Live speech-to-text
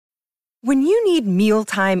When you need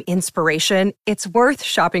mealtime inspiration, it's worth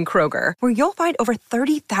shopping Kroger, where you'll find over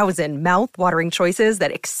 30,000 mouth-watering choices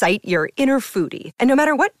that excite your inner foodie. And no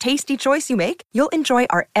matter what tasty choice you make, you'll enjoy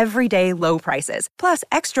our everyday low prices, plus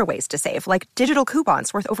extra ways to save, like digital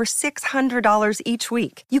coupons worth over $600 each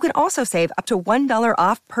week. You can also save up to $1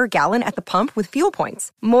 off per gallon at the pump with fuel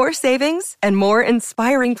points. More savings and more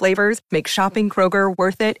inspiring flavors make shopping Kroger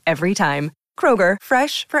worth it every time. Kroger,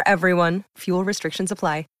 fresh for everyone. Fuel restrictions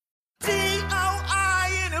apply.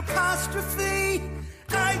 DOIN apostrophe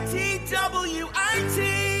ITWIT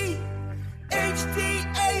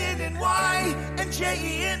HDANNY and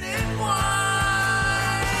JENNY.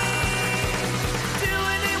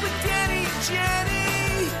 Doing it with Danny and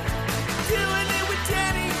Jenny. Doing it with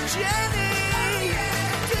Danny and Jenny.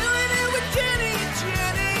 Doing it with Danny and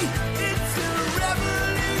Jenny. It's a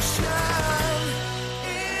revolution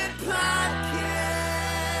in podcasts.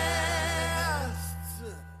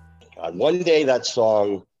 God, one day that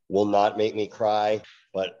song will not make me cry,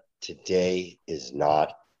 but today is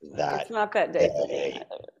not that. It's not that day for me either.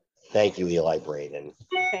 Thank you, Eli Braden.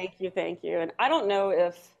 Thank you. And I don't know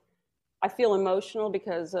if I feel emotional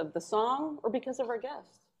because of the song or because of our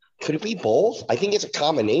guest. Could it be both? I think it's a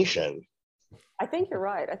combination. I think you're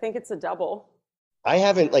right. I think it's a double. I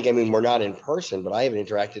haven't, we're not in person, but I haven't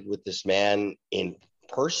interacted with this man in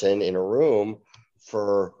person in a room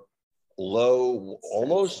for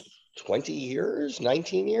almost 20 years,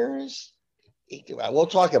 19 years. We'll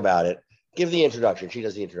talk about it. Give the introduction. She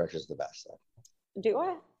does the introductions the best. Do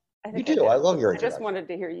I? You do. I love your I introduction. just wanted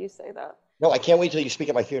to hear you say that. No, I can't wait till you speak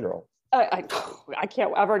at my funeral. I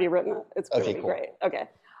can't. I've already written it. It's going to be cool. great. Okay.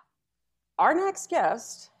 Our next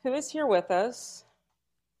guest, who is here with us,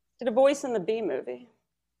 did a voice in the Bee movie.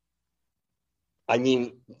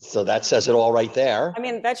 So that says it all right there.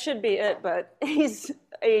 That should be it, but he's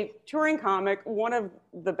a touring comic, one of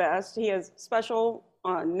the best. He has special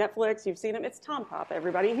on Netflix. You've seen him. It's Tom Papa,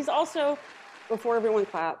 everybody. He's also, before everyone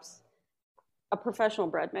claps, a professional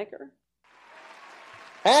bread maker.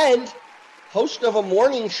 And host of a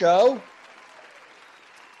morning show.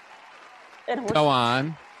 Go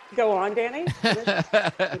on. Go on, Danny.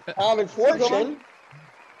 Tom and Fortune.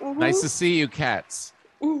 Mm-hmm. Nice to see you, cats.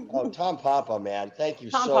 Oh, Tom Papa, man. Thank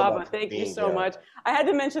you Tom so Papa, much. thank you so much. I had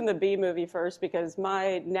to mention the Bee movie first because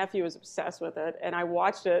my nephew was obsessed with it, and I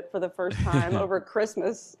watched it for the first time over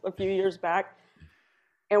Christmas a few years back,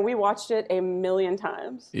 and we watched it a million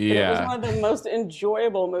times. Yeah. It was one of the most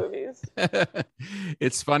enjoyable movies.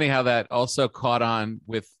 It's funny how that also caught on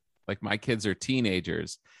with, my kids are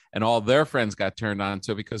teenagers, and all their friends got turned on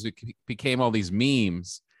to it because we became all these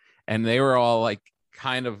memes, and they were all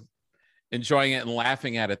kind of enjoying it and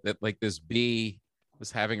laughing at it, that this bee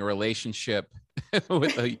was having a relationship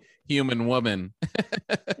with a human woman.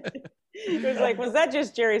 It was was that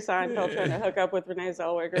just Jerry Seinfeld trying to hook up with Renee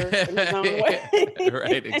Zellweger in his own way?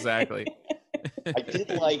 Right, exactly. I did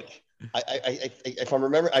if I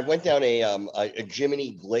remember, I went down a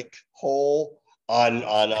Jiminy Glick hole on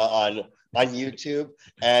YouTube,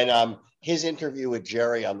 and his interview with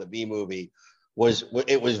Jerry on the Bee movie was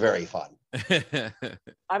very fun.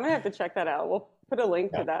 I'm gonna have to check that out. We'll put a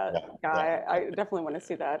link to that guy. I definitely want to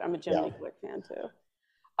see that. I'm a Jimmy Glick fan too.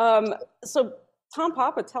 So Tom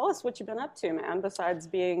Papa, tell us what you've been up to, man, besides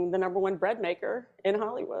being the number one bread maker in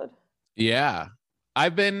Hollywood. Yeah,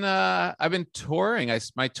 I've been touring.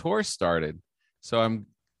 My tour started, so I'm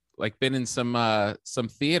been in some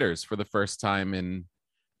theaters for the first time in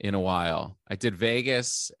a while. I did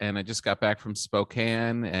Vegas, and I just got back from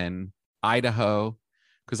Spokane and Idaho,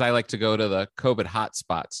 because I like to go to the COVID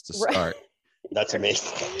hotspots to start. Right. That's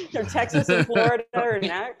amazing. Texas and Florida are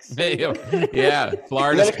next. Yeah,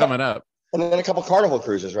 Florida's coming up. And then a couple Carnival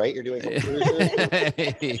cruises, right? You're doing some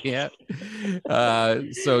cruises. Yeah.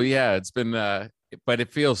 So yeah, it's been, but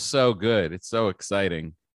it feels so good. It's so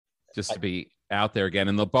exciting just to be out there again.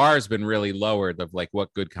 And the bar has been really lowered of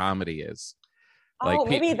what good comedy is.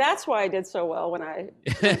 Maybe that's why I did so well when I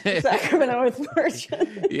went to Sacramento with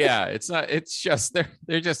Fortune. Yeah, it's just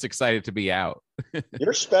they're just excited to be out.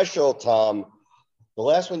 You're special, Tom. The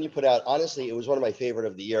last one you put out, honestly, it was one of my favorite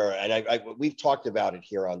of the year, and we've talked about it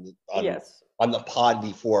here on the pod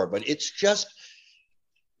before. But it's just,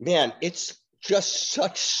 man, it's just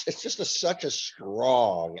such a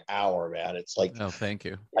strong hour, man. It's oh, thank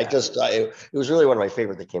you. It was really one of my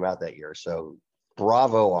favorite that came out that year. So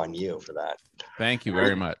bravo on you for that. Thank you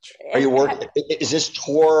very much. Are you working? Is this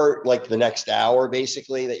tour the next hour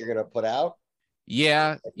basically that you're going to put out?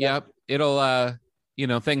 Yeah. Yep. It'll,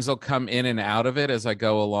 things will come in and out of it as I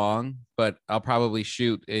go along, but I'll probably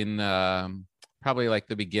shoot in probably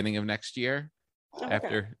the beginning of next year.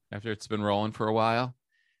 Okay. After it's been rolling for a while.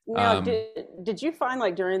 Now, did you find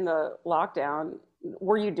like during the lockdown,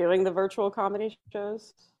 were you doing the virtual comedy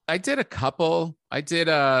shows? I did a couple. I did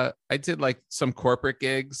like some corporate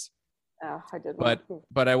gigs. I did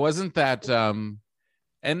but I wasn't that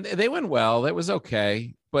and they went well. It was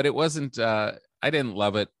okay, but it wasn't I didn't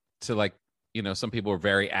love it to like, some people were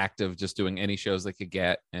very active just doing any shows they could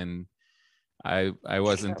get, and I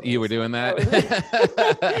wasn't. You were doing that?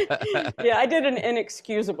 Yeah, I did an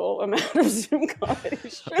inexcusable amount of Zoom comedy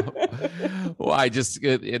shows. Why? Just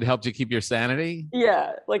it helped you keep your sanity?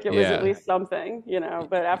 Yeah, like it was at least something,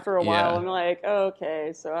 But after a while, I'm like,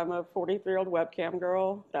 okay, so I'm a 43-year-old webcam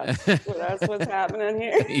girl. That's what's happening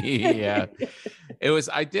here. Yeah, it was.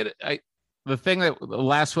 The thing the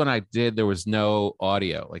last one I did, there was no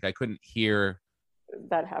audio. Like I couldn't hear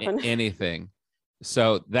that happen anything.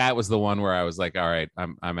 So that was the one where I was like, all right,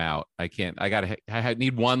 I'm out. I can't. I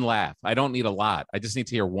need one laugh. I don't need a lot. I just need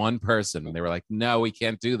to hear one person. And they were like, no, we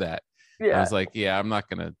can't do that. Yeah. I was like, yeah, I'm not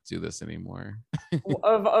gonna do this anymore.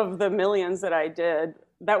 of the millions that I did,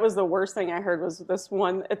 that was the worst thing I heard was this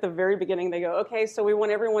one at the very beginning. They go, okay, so we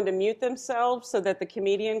want everyone to mute themselves so that the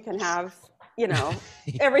comedian can have,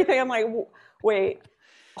 everything. I'm like, wait,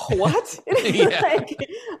 what?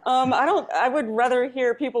 I would rather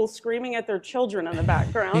hear people screaming at their children in the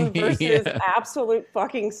background versus absolute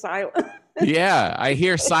fucking silence. Yeah, I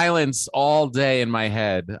hear silence all day in my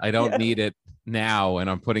head. I don't need it now, and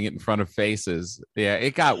I'm putting it in front of faces. Yeah,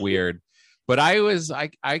 it got weird. But I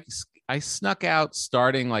snuck out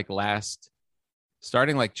starting like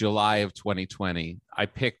July of 2020. I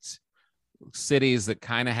picked cities that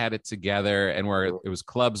kind of had it together and where it was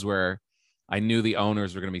clubs where I knew the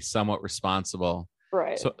owners were going to be somewhat responsible.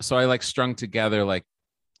 Right. So I like strung together like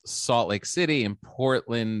Salt Lake City and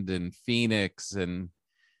Portland and Phoenix and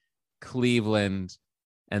Cleveland.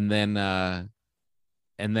 And then I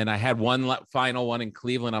had one final one in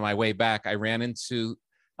Cleveland on my way back. I ran into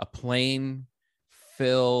a plane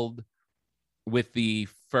filled with the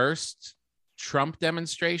first Trump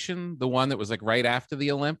demonstration, the one that was like right after the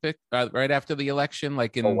election,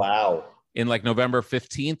 like in like November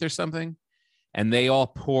 15th or something. And they all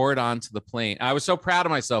poured onto the plane. I was so proud of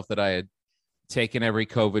myself that I had taken every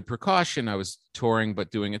COVID precaution. I was touring, but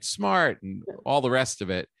doing it smart and all the rest of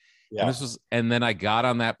it. Yeah. And then I got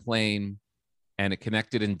on that plane and it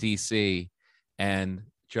connected in DC, and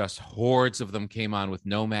just hordes of them came on with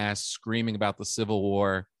no masks, screaming about the Civil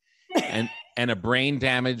War. And a brain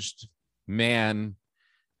damaged man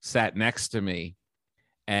sat next to me.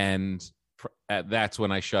 And that's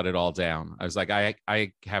when I shut it all down. I was like, I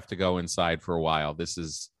have to go inside for a while. This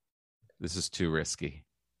is too risky.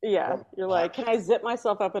 Yeah. You're like, can I zip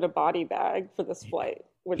myself up in a body bag for this flight?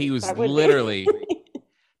 He was literally,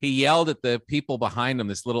 he yelled at the people behind him,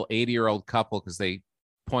 this little 80-year-old couple, because they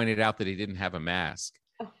pointed out that he didn't have a mask.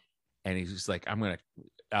 And he was like, I'm going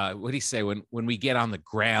to, what'd he say? When we get on the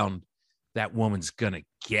ground, that woman's going to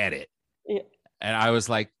get it. Yeah. And I was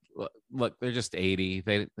like, look, they're just 80.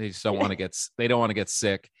 They just don't want to get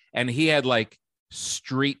sick. And he had like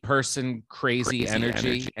street person crazy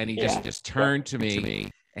energy. And he just turned to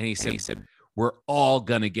me and he said, we're all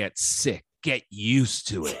going to get sick. Get used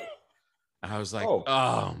to it. I was like,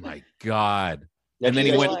 oh my God. And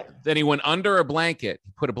then he went under a blanket,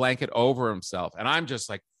 he put a blanket over himself. And I'm just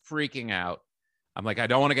like freaking out. I'm like, I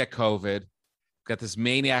don't want to get COVID. Got this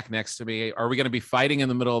maniac next to me. Are we going to be fighting in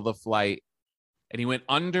the middle of the flight? And he went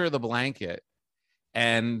under the blanket,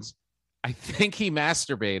 and I think he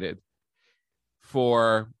masturbated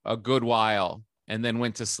for a good while and then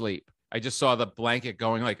went to sleep. I just saw the blanket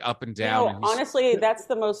going like up and down. Honestly, that's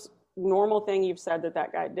the most normal thing you've said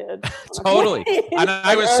that guy did. Totally. And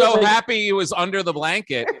I was so happy he was under the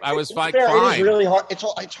blanket. I was fine. It is really hard.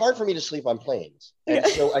 It's hard for me to sleep on planes. And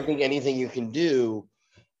so I think anything you can do.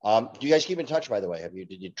 Do you guys keep in touch, by the way?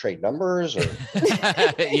 Did you trade numbers? Or?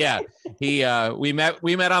 Yeah. We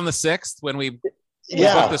met on the 6th when we booked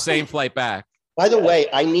the same flight back. By the way,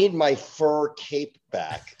 I need my fur cape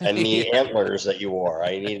back and the antlers that you wore.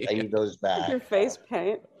 I need those back. Your face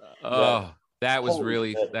paint. Oh, that was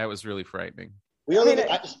really frightening. Go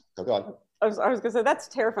on. I was gonna say that's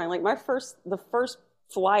terrifying. Like the first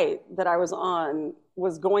flight that I was on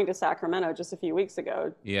was going to Sacramento just a few weeks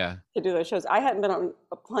ago. Yeah. To do those shows. I hadn't been on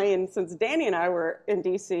a plane since Danny and I were in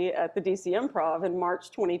DC at the DC Improv in March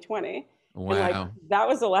 2020. Wow. And like that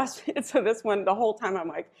was the last. So this one, the whole time I'm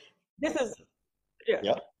like, this is.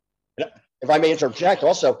 Yeah. If I may interject,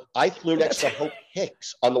 also, I flew next to Hope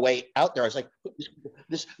Hicks on the way out there. I was like,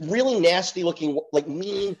 this really nasty looking, like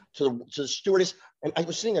mean to the stewardess. And I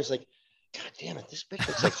was sitting there, I was like, God damn it, this bitch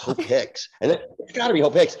looks like Hope Hicks. And then it's got to be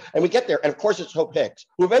Hope Hicks. And we get there, and of course it's Hope Hicks,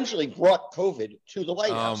 who eventually brought COVID to the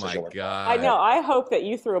White House. Oh my God. I know. I hope that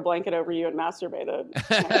you threw a blanket over you and masturbated.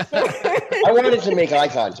 I wanted to make eye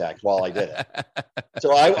contact while I did it.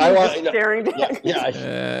 So I want staring down.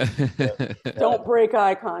 Yeah. Don't break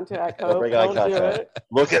eye contact, Hope. Don't break eye contact. Do it.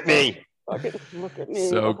 Look at me. Look at me.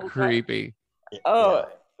 So creepy. Oh,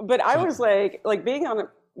 but I was like being on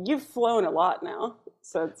you've flown a lot now.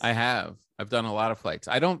 So I have. I've done a lot of flights.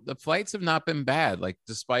 The flights have not been bad. Like,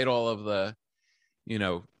 despite all of the,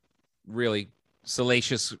 really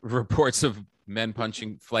salacious reports of men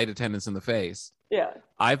punching flight attendants in the face. Yeah.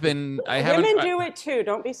 Women do it too.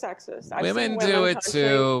 Don't be sexist. Women do it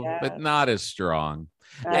too, but not as strong.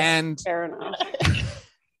 That's fair enough.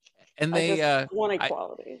 And they want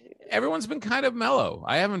equality. Everyone's been kind of mellow.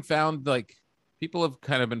 I haven't found people have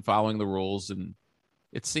kind of been following the rules, and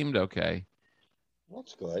it seemed okay.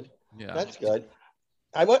 That's good. Yeah, that's good.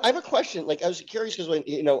 I have a question. I was curious because when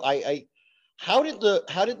how did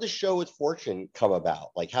the show with Fortune come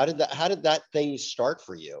about? How did that thing start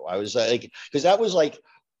for you? I was because that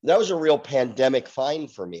was a real pandemic find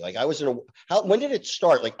for me. When did it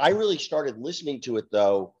start? I really started listening to it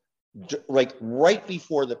though, right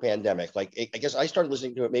before the pandemic. I guess I started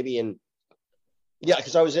listening to it maybe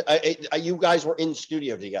because you guys were in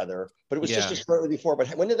studio together, but it was just shortly before.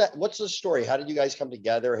 But what's the story? How did you guys come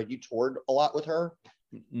together? Had you toured a lot with her?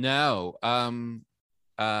 No.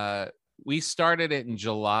 We started it in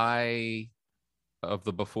July of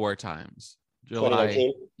the before times.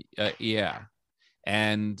 July. Yeah.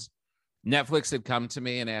 And Netflix had come to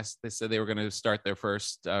me and they said they were going to start their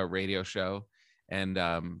first radio show. And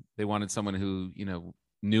they wanted someone who,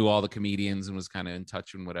 knew all the comedians and was kind of in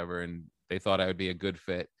touch and whatever. And they thought I would be a good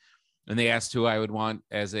fit. And they asked who I would want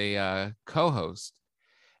as a co-host.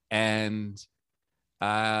 And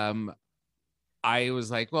I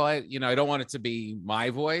was like, well, I don't want it to be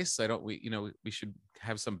my voice. We should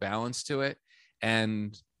have some balance to it.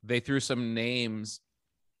 And they threw some names.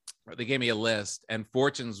 They gave me a list, and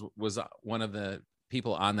Fortunes was one of the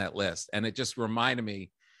people on that list. And it just reminded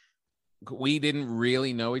me, we didn't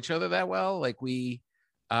really know each other that well. We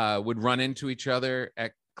would run into each other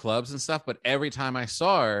at clubs and stuff, but every time I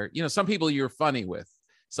saw her, some people you're funny with,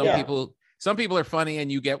 some people are funny and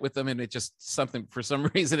you get with them and it just for some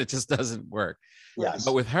reason it just doesn't work. Yes.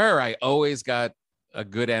 But with her, I always got a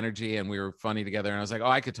good energy and we were funny together, and I was like, oh,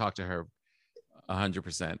 I could talk to her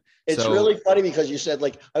 100%. It's really funny because you said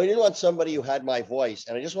I didn't want somebody who had my voice,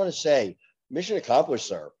 and I just want to say, mission accomplished,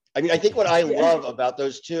 sir. I mean, I think what I love about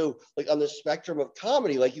those two, on the spectrum of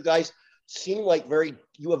comedy, you guys seem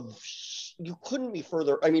you couldn't be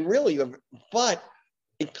further. I mean, really, but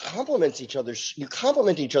it complements each other. You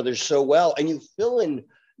complement each other so well, and you fill in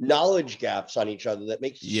knowledge gaps on each other that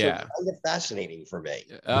makes it so kind of fascinating for me.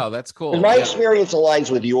 Oh, that's cool. My experience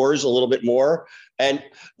aligns with yours a little bit more,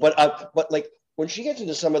 but when she gets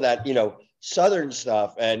into some of that, Southern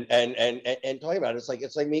stuff and talking about it,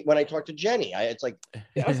 it's like me when I talk to Jenny. It's like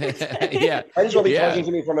yeah, might as well be talking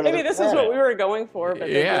to me from another. Maybe this is what we were going for, but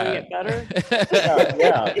they're doing it better.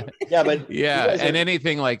 But and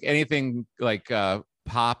anything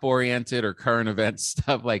pop oriented or current event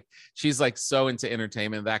stuff, she's so into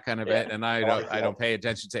entertainment, that kind of it, and I don't pay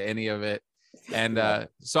attention to any of it. And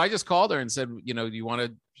so I just called her and said, you want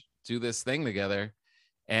to do this thing together?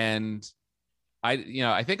 And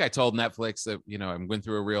I think I told Netflix that, I'm going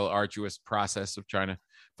through a real arduous process of trying to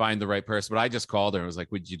find the right person, but I just called her and was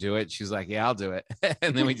like, would you do it? She's like, yeah, I'll do it.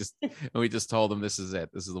 And then we just told them, this is it.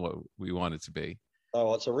 This is what we want it to be.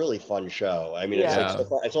 Oh, it's a really fun show. I mean,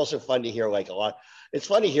 it's also fun to hear a lot. It's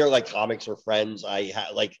fun to hear comics or friends.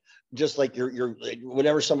 You're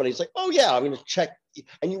whenever somebody's like, oh yeah, I'm going to check.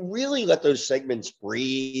 And you really let those segments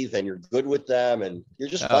breathe and you're good with them and you're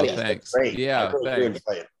just funny. Thanks. Great. Yeah. Really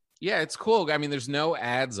thanks. Yeah, it's cool. I mean, there's no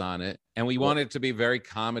ads on it, and we want it to be very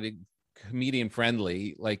comedian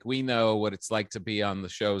friendly. We know what it's like to be on the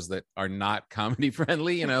shows that are not comedy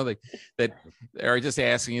friendly, that are just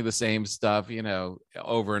asking you the same stuff,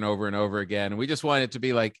 over and over and over again. And we just want it to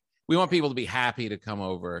be we want people to be happy to come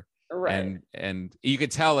over. Right. And you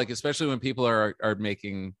could tell, especially when people are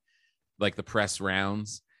making the press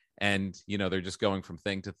rounds and, they're just going from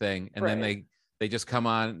thing to thing. And then they just come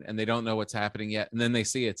on and they don't know what's happening yet. And then they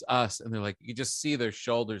see it's us and they're you just see their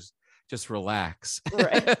shoulders just relax.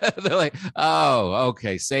 Right. They're like, oh,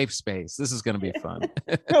 okay, safe space. This is going to be fun.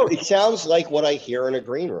 No, it sounds like what I hear in a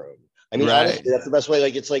green room. I mean, honestly, that's the best way.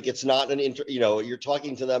 It's not an you're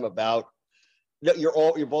talking to them about,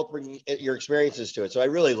 you're both bringing your experiences to it. So I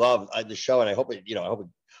really love the show, and I hope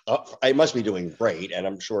it must be doing great, and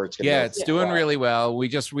I'm sure it's going to. Yeah, it's doing really well. We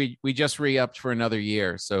just re-upped for another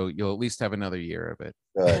year, so you'll at least have another year of it.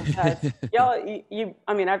 Good. Y'all,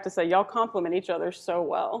 I mean, I have to say, y'all compliment each other so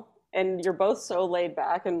well, and you're both so laid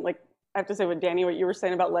back. And like, I have to say, with Danny, what you were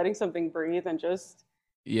saying about letting something breathe and just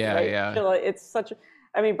it's such.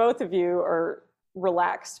 I mean, both of you are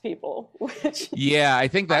relaxed people. Yeah, I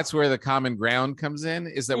think that's where the common ground comes in,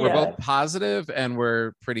 is that we're both positive and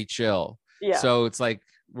we're pretty chill. Yeah. So it's like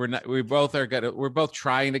we're both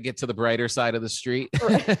trying to get to the brighter side of the street.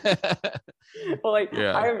 Well, like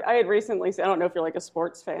I had recently seen, I don't know if you're like a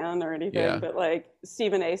sports fan or anything, but like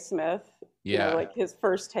Stephen A. Smith, you know, like his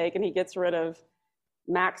First Take, and he gets rid of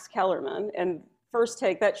Max Kellerman, and First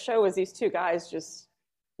Take, that show is these two guys just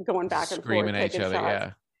going back and screaming forth, at each other,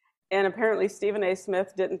 shots. And apparently Stephen A.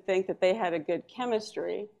 Smith didn't think that they had a good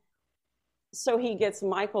chemistry, so he gets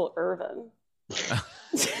Michael Irvin.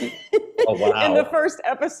 Oh, wow. In the first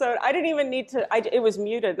episode, I didn't even need to, it was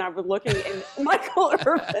muted, and I was looking, and Michael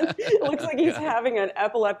Irvin, it looks like he's having an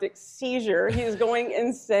epileptic seizure. He's going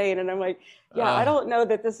insane. And I'm like, I don't know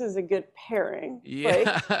that this is a good pairing. Like,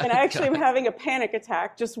 and I actually am having a panic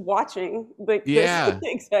attack just watching this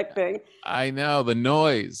exact thing. I know, the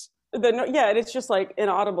noise. And it's just like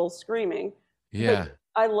inaudible screaming. Yeah. But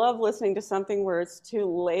I love listening to something where it's two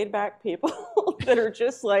laid back people that are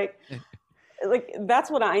just like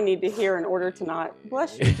that's what I need to hear in order to not,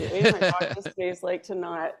 bless you, Dewey. My doctor says like to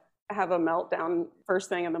not have a meltdown first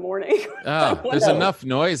thing in the morning. There's enough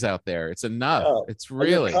noise out there. It's enough. It's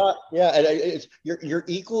really and it's you're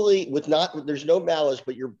equally there's no malice,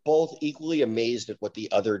 but you're both equally amazed at what the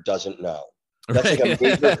other doesn't know. That's like a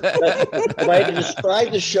major, if I had to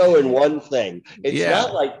describe the show in one thing, it's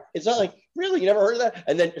not like really, you never heard of that,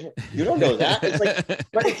 and then you don't know that. It's like,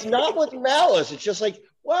 but it's not with malice. It's just like,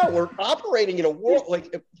 wow, we're operating in a world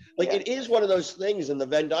like it is one of those things in the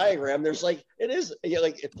Venn diagram. There's like it is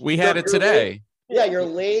like we had it today. You're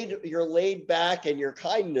laid back, and your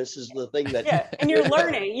kindness is the thing that. And you're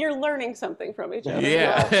learning something from each other.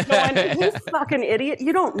 Yeah, you fucking idiot!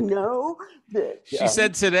 You don't know that. She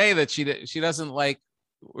said today that she doesn't like.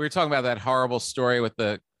 We were talking about that horrible story with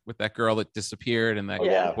that girl that disappeared and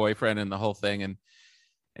that boyfriend and the whole thing, and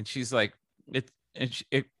she's like it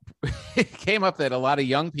came up that a lot of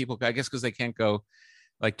young people, I guess because they can't go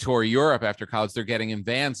like tour Europe after college, they're getting in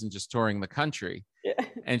vans and just touring the country.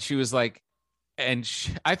 And she was like,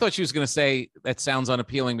 I thought she was going to say that sounds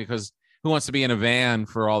unappealing because who wants to be in a van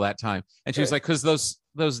for all that time? And she was like, because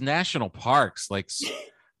those national parks, like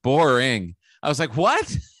boring. I was like,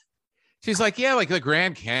 what? She's like, yeah, like the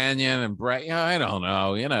Grand Canyon and I don't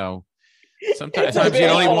know, sometimes you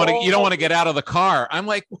don't want to get out of the car. I'm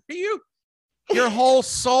like, your whole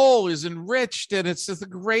soul is enriched and it's just the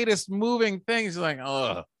greatest moving thing. She's like,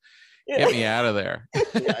 oh, get me out of there.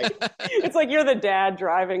 It's like you're the dad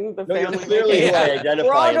driving the family. Clearly who I identify.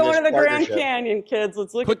 We're all going to the Grand Canyon, kids.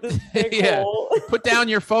 Let's look at this big hole. Put down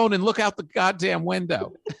your phone and look out the goddamn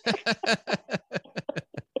window.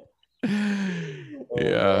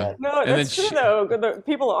 No, that's true though.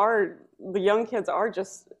 The young kids are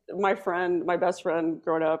just my best friend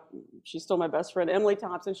growing up. She's still my best friend, Emily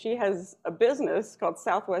Thompson. She has a business called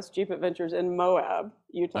Southwest Jeep Adventures in Moab,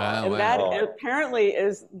 Utah. That apparently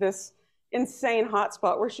is this insane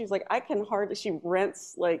hotspot where she's like, she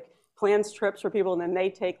rents plans trips for people, and then they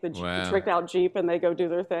take the tricked out Jeep and they go do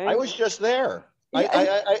their thing. I was just there.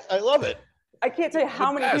 I love it. I can't tell you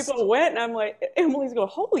how many people went, and I'm like, Emily's going,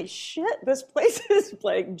 holy shit, this place is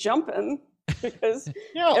like jumping because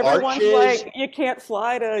everyone's like, you can't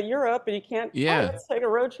fly to Europe and you can't, let's take a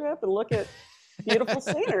road trip and look at beautiful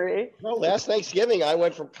scenery. No, last Thanksgiving, I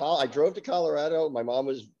went I drove to Colorado. My mom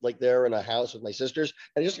was like there in a house with my sisters,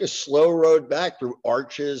 and just a slow road back through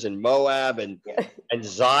Arches and Moab and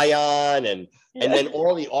Zion and then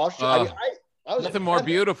all the offshore. I was nothing more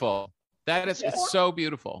beautiful. That is, it's so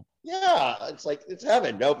beautiful. Yeah, it's like it's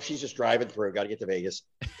heaven. Nope, she's just driving through. Got to get to Vegas.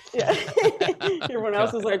 Yeah, everyone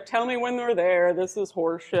else is like, "Tell me when they're there." This is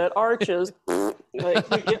horseshit. Arches. The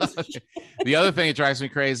other thing that drives me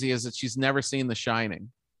crazy is that she's never seen The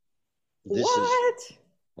Shining.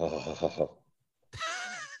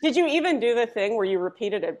 Did you even do the thing where you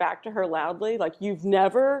repeated it back to her loudly, like you've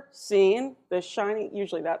never seen The Shining?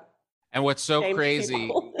 Usually that. And what's so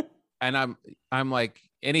crazy, and I'm like.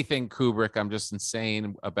 Anything Kubrick, I'm just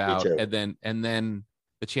insane about. And then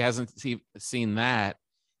that she hasn't seen that,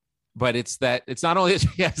 but it's not only that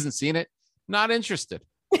she hasn't seen it, not interested.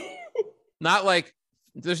 Not like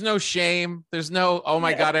there's no shame. There's no, oh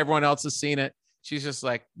my God, everyone else has seen it. She's just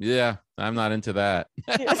like, yeah, I'm not into that.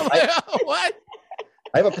 What?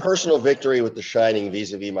 I have a personal victory with The Shining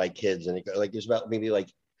vis-a-vis my kids. And there's about maybe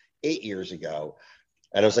like 8 years ago,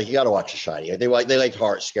 and I was like, you got to watch The Shining. They like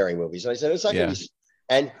horror, scary movies, and I said it's not going to be.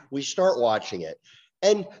 And we start watching it,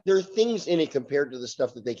 and there are things in it compared to the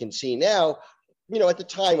stuff that they can see now. At the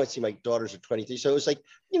time, let's see, my daughters are 23, so it was like,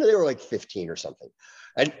 they were like 15 or something,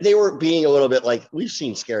 and they were being a little bit like, we've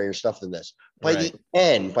seen scarier stuff than this. By the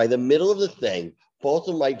end, by the middle of the thing, both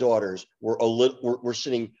of my daughters were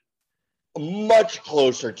sitting much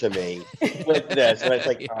closer to me with this, and it's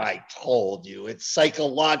like, I told you, it's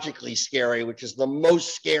psychologically scary, which is the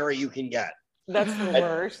most scary you can get. That's the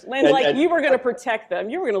worst. And you were going to protect them.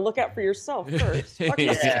 You were going to look out for yourself first.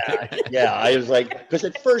 Yeah. I was like, because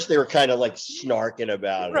at first they were kind of like snarking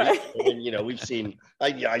about it. And, we've seen,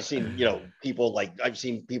 I've seen, people I've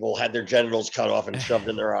seen people had their genitals cut off and shoved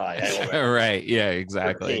in their eye. Right. Yeah,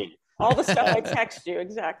 exactly. All the stuff I text you.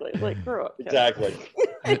 Exactly. Like, grow up. Exactly.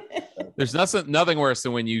 There's nothing worse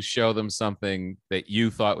than when you show them something that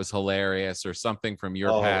you thought was hilarious or something from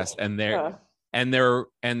your past, and they're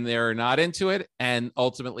not into it, and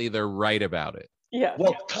ultimately they're right about it. Yeah.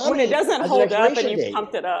 Well, when it doesn't hold up and you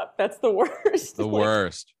pumped it up, that's the worst. The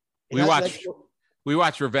worst. We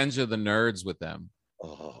watch Revenge of the Nerds with them.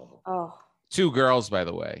 Oh. 2 girls, by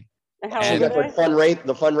the way. And how old are they?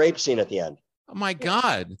 The fun rape scene at the end. Oh my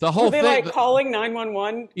God. The whole thing. Were they calling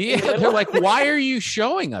 911? Yeah. They're like, why are you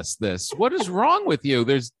showing us this? What is wrong with you?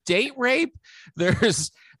 There's date rape. They're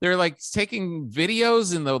like taking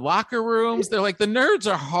videos in the locker rooms. They're like, the nerds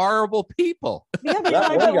are horrible people. Yeah,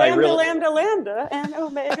 but lambda, and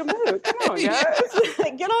omega mu. Come on, guys.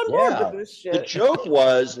 Get on board with this shit. The joke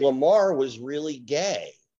was Lamar was really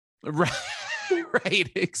gay. Right. Right,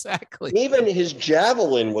 exactly. Even his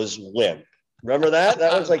javelin was limp. Remember that?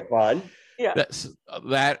 That was like fun. Yeah.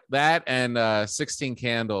 That and 16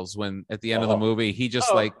 Candles, when at the end of the movie, he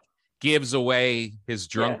just gives away his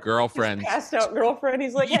drunk girlfriend. His passed out girlfriend.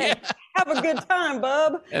 He's like, hey, have a good time,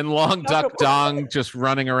 bub. And Long Duck Dong just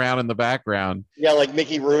running around in the background. Yeah, like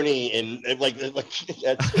Mickey Rooney and like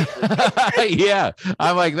yeah.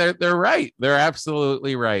 I'm like, they're right. They're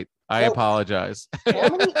absolutely right. I apologize.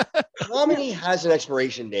 Comedy has an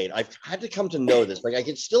expiration date. I've had to come to know this. Like, I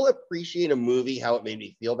can still appreciate a movie, how it made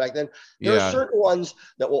me feel back then. There are certain ones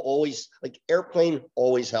that will always, like Airplane,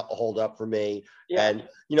 always hold up for me. Yeah. And,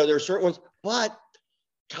 there are certain ones, but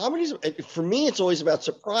comedies, for me, it's always about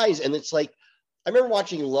surprise. And it's like, I remember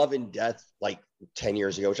watching Love and Death like 10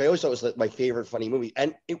 years ago, which I always thought was my favorite funny movie.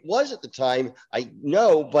 And it was at the time, I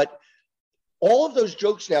know, but all of those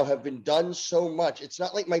jokes now have been done so much. It's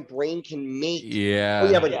not like my brain can make. Yeah.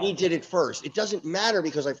 Oh yeah, but he did it first. It doesn't matter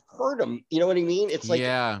because I've heard him. You know what I mean? It's like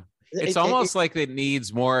it's almost like it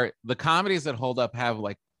needs more. The comedies that hold up have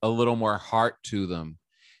like a little more heart to them,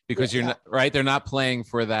 because you're not right. They're not playing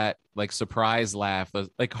for that like surprise laugh,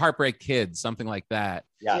 like Heartbreak Kid, something like that.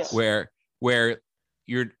 Yes. Where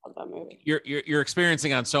you're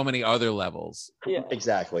experiencing on so many other levels. Yeah.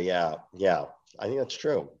 Exactly. Yeah. Yeah. I think that's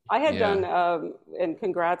true. I had done, and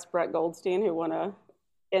congrats, Brett Goldstein, who won an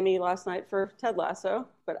Emmy last night for Ted Lasso.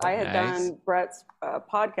 But I had done Brett's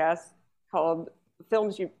podcast called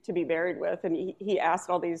Films to Be Buried With. And he asked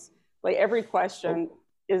all these, like every question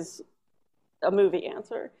is a movie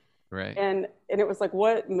answer. Right. And it was like,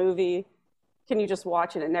 what movie can you just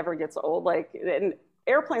watch and it never gets old? Like, and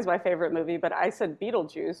Airplane's my favorite movie, but I said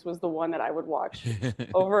Beetlejuice was the one that I would watch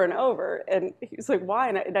over and over. And he was like, why?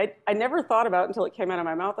 And I never thought about it until it came out of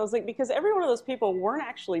my mouth. I was like, because every one of those people weren't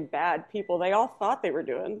actually bad people. They all thought they were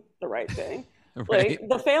doing the right thing. Right. Like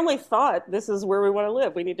the family thought, this is where we want to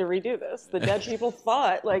live. We need to redo this. The dead people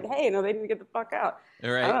thought like, hey, no, they need to get the fuck out.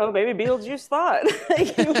 Right. I don't know, maybe Beetlejuice thought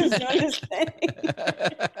like he was doing his thing.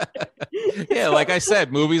 Yeah, like I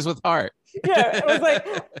said, movies with heart. Yeah, it was like,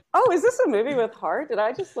 oh, is this a movie with heart? Did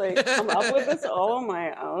I just like come up with this all on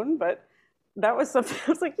my own? But that was something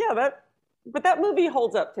I was like, but that movie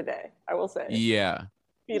holds up today, I will say. Yeah.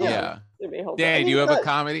 Yeah. Danny, do you have a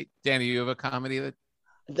comedy? Danny, do you have a comedy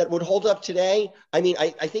that would hold up today? I mean, I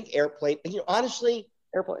think Airplane, honestly,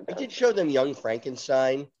 Airplane. I did show them Young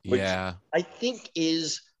Frankenstein, which I think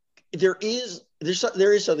there is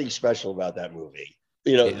something special about that movie.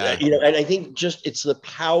 And I think just it's the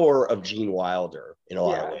power of Gene Wilder in a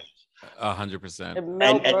lot of ways.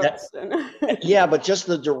 100%. Yeah, but just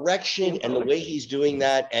the direction and the way he's doing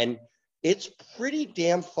that, and it's pretty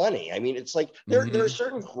damn funny. I mean, it's like there are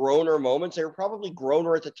certain groaner moments. They were probably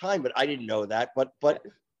groaner at the time, but I didn't know that. But for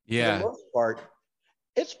the most part,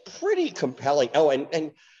 it's pretty compelling. Oh,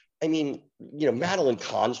 and I mean, Madeline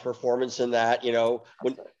Kahn's performance in that,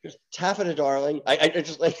 when Taffeta Darling, I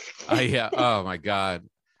just like. Yeah. Oh my God.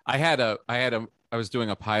 I was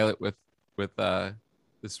doing a pilot with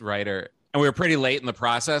this writer, and we were pretty late in the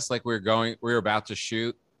process. Like we were about to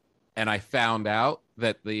shoot, and I found out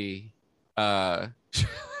that the the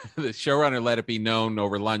showrunner let it be known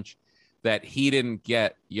over lunch that he didn't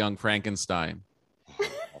get Young Frankenstein.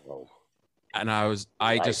 And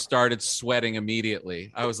I just started sweating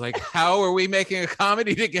immediately. I was like, how are we making a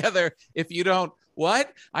comedy together if you don't,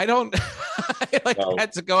 what? I don't, I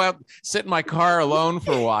had to go out, sit in my car alone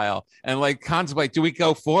for a while and like contemplate, do we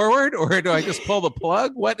go forward or do I just pull the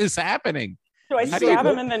plug? What is happening? Do I stab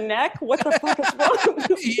him in the neck? What the fuck is wrong?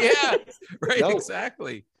 Yeah, right,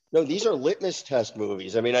 exactly. No, these are litmus test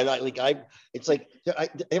movies. I mean, it's like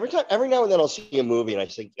every now and then I'll see a movie and I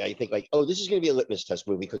think like, oh, this is going to be a litmus test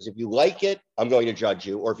movie because if you like it, I'm going to judge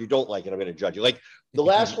you, or if you don't like it, I'm going to judge you. Like the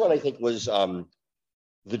last one I think was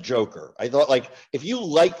The Joker. I thought like if you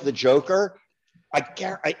like The Joker,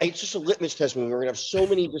 it's just a litmus test movie. We're going to have so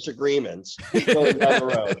many disagreements going down the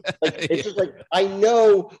road. Like it's just like I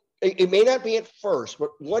know. It may not be at first,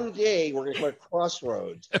 but one day we're going to come at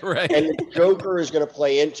crossroads, right? And the Joker is going to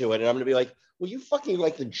play into it, and I'm going to be like, "Well, you fucking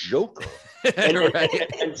like the Joker."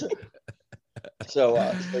 So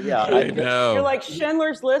yeah, I know. You're like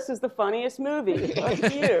Schindler's List is the funniest movie.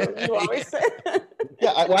 Like you always say.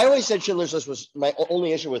 Yeah, I always said Schindler's List was my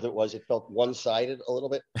only issue with it was it felt one-sided a little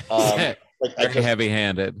bit. Like very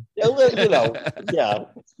heavy-handed. Yeah.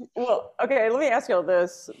 Well, okay, let me ask you all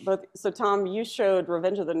this. So, Tom, you showed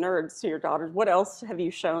Revenge of the Nerds to your daughters. What else have you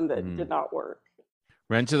shown that did not work?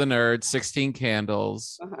 Revenge of the Nerds, 16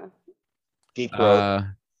 Candles. Deep Throat.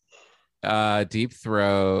 Deep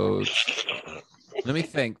Throat. Let me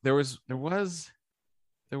think. There was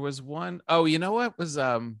one. Oh, you know what was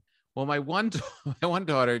well, my one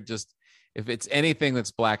daughter just, if it's anything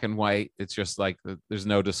that's black and white, it's just like there's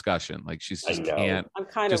no discussion. Like she's just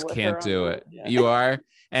can't do it. Yeah. You are,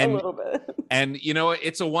 and a little bit. And you know,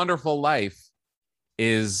 It's a Wonderful Life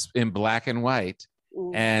is in black and white,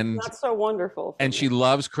 and not so wonderful. And she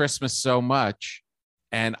loves Christmas so much,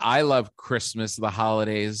 and I love Christmas, the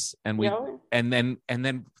holidays, and and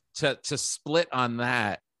then to split on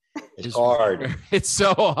that. It's hard. It's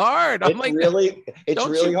so hard. It's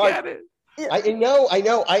really hard. I know.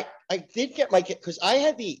 I did get my kid because I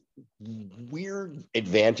had the weird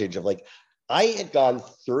advantage of like I had gone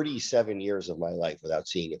 37 years of my life without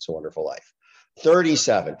seeing It's a Wonderful Life.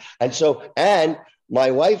 37. And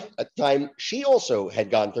my wife at the time, she also had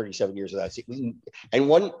gone 37 years without seeing. And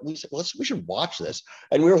we said, we should watch this.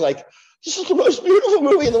 And we were like, this is the most beautiful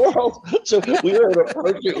movie in the world. So we were to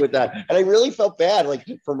approach it with that. And I really felt bad, like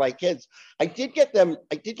for my kids. I did get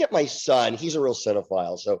my son. He's a real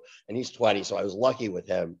cinephile. And he's 20. So I was lucky with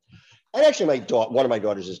him. And actually one of my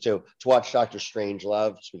daughters is too, to watch Dr.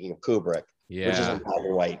 Strangelove, speaking of Kubrick, which is in black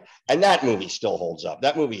and white. And that movie still holds up.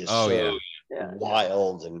 That movie is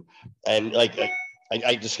wild. And like,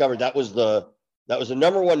 I discovered that was the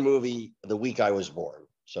number one movie the week I was born.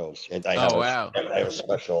 So I have a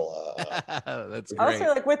special. That's great. I would say,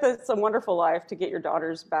 like with It's a Wonderful Life, to get your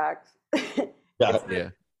daughters back.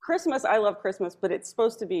 Christmas, I love Christmas, but it's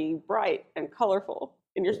supposed to be bright and colorful,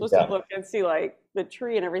 and you're supposed to look and see like the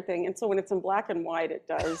tree and everything. And so when it's in black and white, it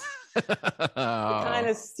does. It kind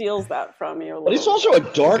of steals that from you. But it's also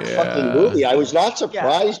a dark fucking movie. I was not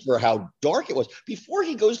surprised for how dark it was. Before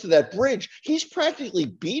he goes to that bridge, he's practically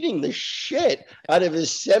beating the shit out of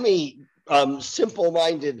his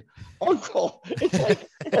simple-minded uncle. It's like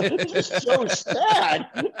it's just so sad.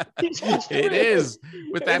 It is,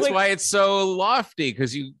 but that's why it's so lofty,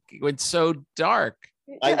 because it's so dark.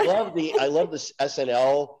 I love the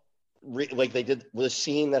SNL like they did the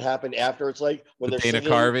scene that happened after. It's like when they're Dana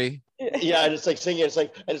singing, Carvey. Yeah, and it's like singing.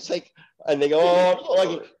 And they go, oh,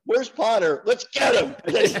 like, where's Potter? Let's get him.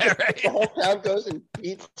 And then the whole town goes and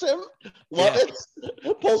beats him. Love it.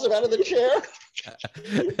 Pulls him out of the chair.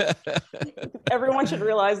 Everyone should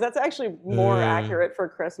realize that's actually more accurate for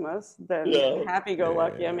Christmas than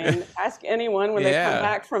happy-go-lucky. I mean, ask anyone when they come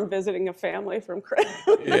back from visiting a family from Christmas.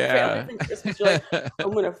 You're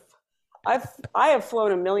like, I have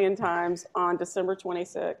flown 1 million times on December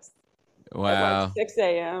 26th. Wow. At like 6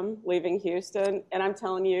 a.m. leaving Houston. And I'm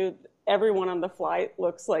telling you, everyone on the flight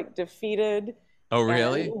looks like defeated. Oh,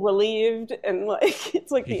 really? And relieved. And like,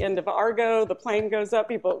 it's like the end of Argo. The plane goes up.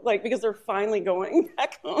 People like, because they're finally going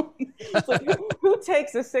back home. It's like, who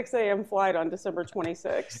takes a 6 a.m. flight on December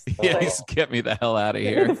 26th? Yeah, like, get me the hell out of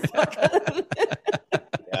here.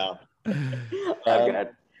 Yeah.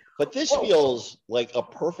 But this feels like a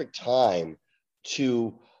perfect time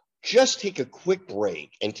to just take a quick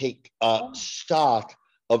break and take stock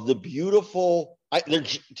of the beautiful,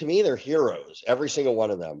 to me, they're heroes, every single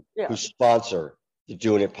one of them who sponsor the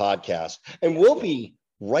Doing It podcast. And we'll be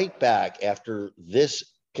right back after this.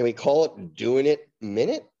 Can we call it Doing It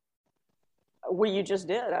Minute? Well, you just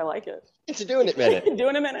did. I like it. It's a Doing It minute.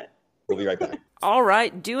 Doing a minute. We'll be right back. All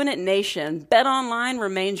right, Doing It Nation. BetOnline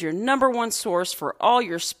remains your number one source for all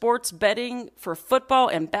your sports betting for football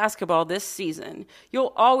and basketball this season.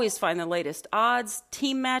 You'll always find the latest odds,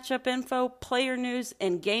 team matchup info, player news,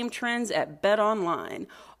 and game trends at BetOnline.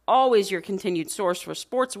 Always your continued source for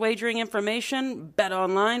sports wagering information,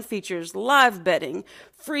 BetOnline features live betting,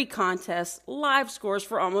 free contests, live scores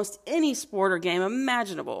for almost any sport or game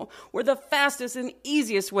imaginable. We're the fastest and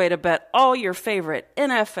easiest way to bet all your favorite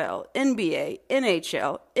NFL, NBA,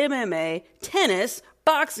 NHL, MMA, tennis,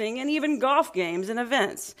 boxing, and even golf games and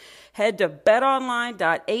events. Head to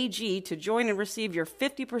betonline.ag to join and receive your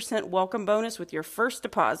 50% welcome bonus with your first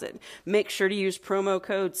deposit. Make sure to use promo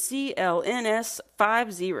code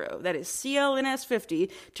CLNS50, that is CLNS50,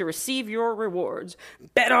 to receive your rewards.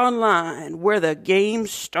 BetOnline, where the game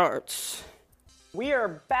starts. We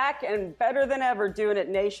are back and better than ever, Doing It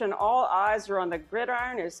Nation. All eyes are on the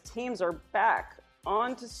gridiron as teams are back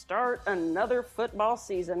on to start another football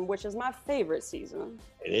season, which is my favorite season.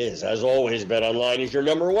 It is. As always, BetOnline is your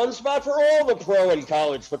number one spot for all the pro and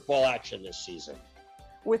college football action this season.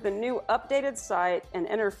 With a new updated site and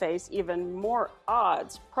interface, even more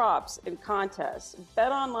odds, props, and contests,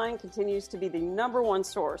 BetOnline continues to be the number one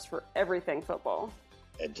source for everything football.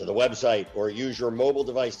 Head to the website or use your mobile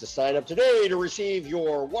device to sign up today to receive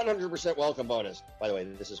your 100% welcome bonus. By the way,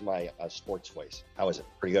 this is my sports voice. How is it?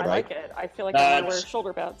 Pretty good, right? I like it. I feel like I want to wear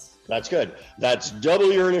shoulder pads. That's good. That's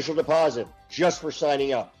double your initial deposit just for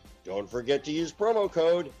signing up. Don't forget to use promo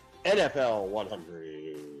code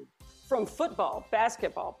NFL100. From football,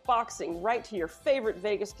 basketball, boxing, right to your favorite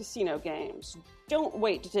Vegas casino games. Don't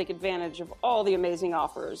wait to take advantage of all the amazing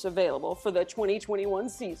offers available for the 2021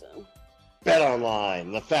 season.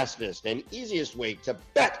 BetOnline, the fastest and easiest way to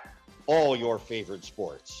bet all your favorite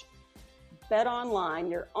sports. BetOnline,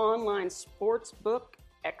 your online sportsbook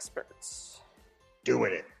experts.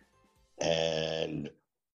 Doing it. And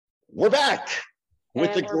we're back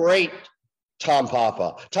with the great Tom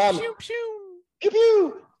Papa. Tom, pew, pew. Pew,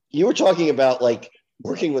 pew. You were talking about like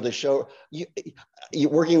working with a show, you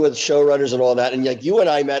working with showrunners and all that, and like you and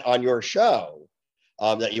I met on your show.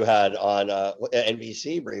 That you had on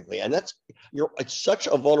NBC briefly. And it's such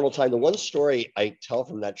a vulnerable time. The one story I tell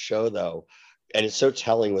from that show though, and it's so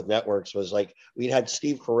telling with networks, was like, we'd had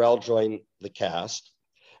Steve Carell join the cast.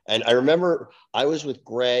 And I remember I was with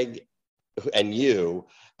Greg and you,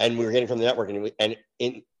 and we were getting from the network,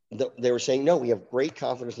 they were saying, no, we have great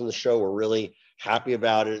confidence in the show. We're really happy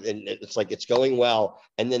about it. And it's like, it's going well.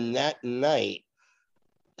 And then that night,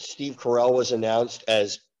 Steve Carell was announced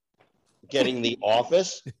as getting The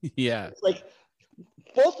Office. Yeah. It's like,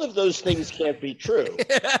 both of those things can't be true.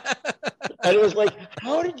 And it was like,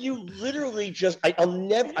 how did you literally just, I'll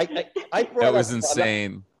never, I brought that was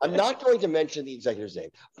insane. I'm not going to mention the executive's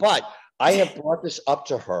name, but I have brought this up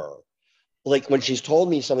to her, like when she's told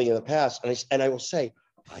me something in the past, and I will say,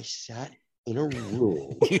 I sat in a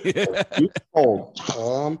room, you told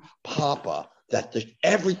Tom Papa that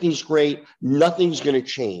everything's great, nothing's going to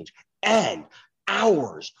change, and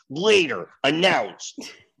hours later announced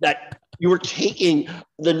that you were taking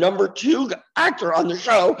the number 2 actor on the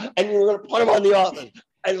show and you were going to put him on The Office.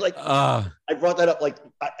 And like, I brought that up, like,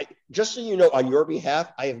 just so you know, on your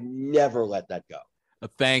behalf, I have never let that go.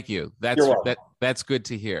 Thank you. That's good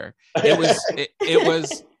to hear. It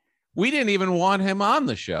was. We didn't even want him on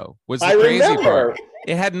the show. Was the crazy part?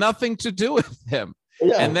 It had nothing to do with him.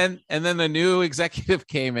 Yeah. And then the new executive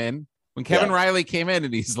came in when Kevin Riley came in,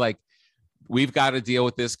 and he's like, we've got to deal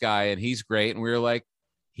with this guy, and he's great. And we were like,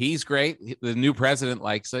 he's great. The new president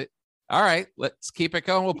likes it. All right, let's keep it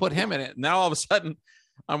going. We'll put him in it. Now all of a sudden,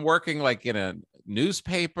 I'm working like in a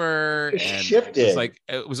newspaper, and shifted.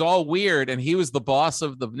 It was all weird. And he was the boss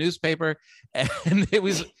of the newspaper, and it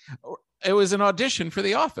was an audition for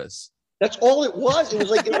The Office. That's all it was. It was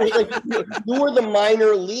like you were the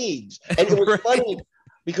minor leagues, and it was right. Funny.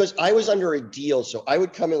 Because I was under a deal, so I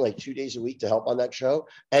would come in like 2 days a week to help on that show.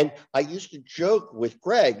 And I used to joke with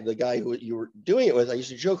Greg, the guy who you were doing it with. I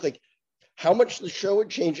used to joke like how much the show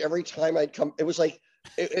would change every time I'd come. It was like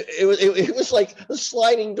it was like the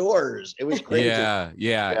sliding doors. It was crazy. Yeah.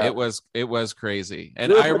 It was crazy.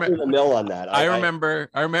 And I remember the mill on that. I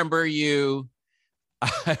remember you.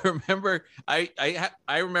 I remember.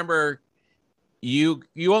 You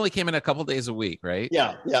only came in a couple days a week, right?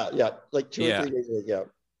 Yeah. Like 2 or 3 days a week, yeah.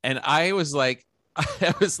 And I was like,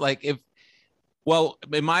 in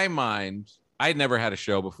my mind, I'd never had a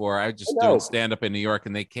show before. I just doing stand up in New York,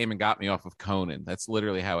 and they came and got me off of Conan. That's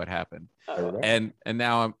literally how it happened. And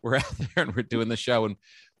now we're out there and we're doing the show. And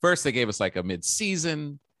first they gave us like a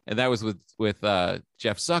mid-season, and that was with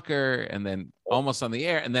Jeff Zuker, and then almost on the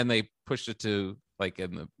air, and then they pushed it to like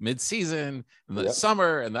in the mid-season, in the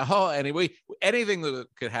summer, and the whole anyway, anything that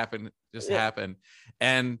could happen just happened.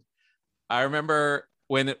 And I remember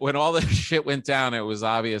when all the shit went down, it was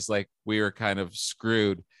obvious like we were kind of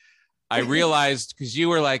screwed. I realized because you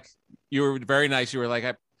were very nice. You were like,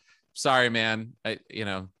 "I'm sorry, man.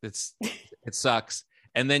 It sucks."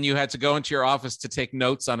 And then you had to go into your office to take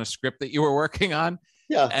notes on a script that you were working on.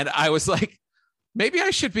 Yeah. And I was like, maybe I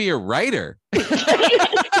should be a writer.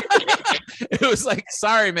 It was like,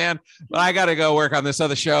 sorry, man, but I got to go work on this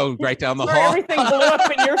other show right down the hall. Everything blew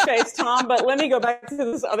up in your face, Tom, but let me go back to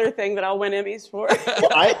this other thing that I'll win Emmys for.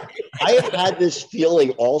 Well, I have had this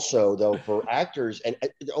feeling also, though, for actors. And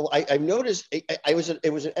I've noticed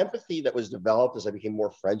it was an empathy that was developed as I became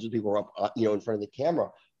more friends with people up, in front of the camera.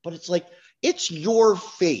 But it's like, it's your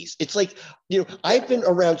face. It's like, I've been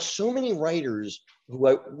around so many writers who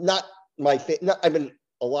I've been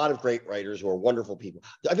a lot of great writers who are wonderful people.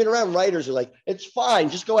 I've been around writers who are like, it's fine,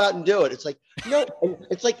 just go out and do it. It's like, no,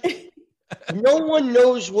 it's like, no one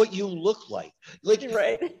knows what you look like. Like,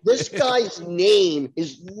 this guy's name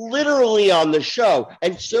is literally on the show.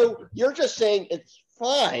 And so you're just saying it's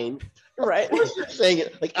fine. Right. Of course you're saying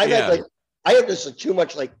it. Like, I have this too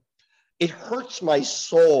much, like, it hurts my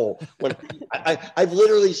soul when I've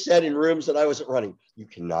literally said in rooms that I wasn't running, you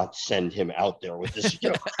cannot send him out there with this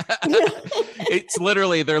joke.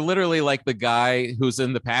 They're literally like the guy who's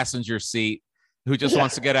in the passenger seat who just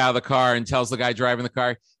wants to get out of the car and tells the guy driving the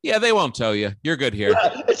car, yeah, they won't tow you. You're good here.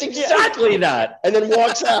 Yeah, it's exactly that. And then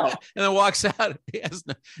walks out.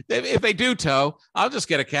 If they do tow, I'll just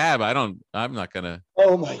get a cab. I'm not going to.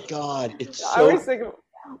 Oh my God. It's so. I always think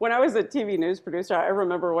when I was a TV news producer, I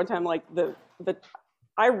remember one time, like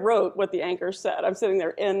I wrote what the anchor said. I'm sitting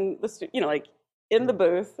there in the, like in the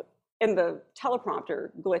booth, and the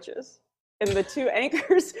teleprompter glitches, and the two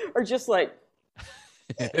anchors are just like,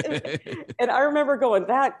 and I remember going,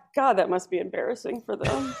 that must be embarrassing for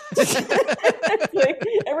them. Like,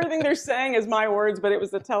 everything they're saying is my words, but it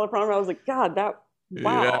was the teleprompter. I was like, God,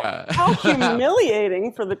 wow, how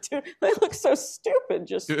humiliating for the two. They look so stupid.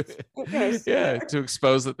 Just to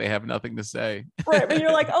expose that they have nothing to say. Right, but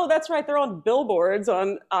you're like, oh, that's right. They're on billboards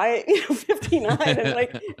on I-59, and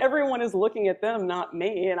like everyone is looking at them, not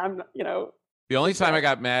me. And I'm, The only time I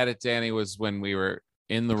got mad at Danny was when we were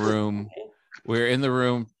in the room. We were in the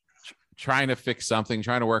room trying to fix something,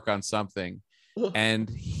 trying to work on something, and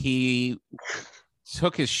he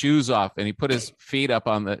took his shoes off and he put his feet up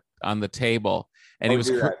on the table. And he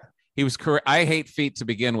was correct. I hate feet to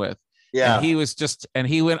begin with. Yeah. And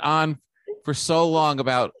he went on for so long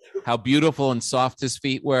about how beautiful and soft his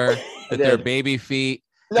feet were, that they're baby feet.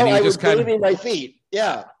 No, I was babying my feet.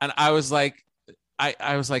 Yeah. And I was like,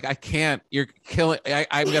 I can't. You're killing.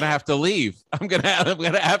 I'm gonna have to leave. I'm gonna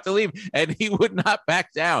have to leave. And he would not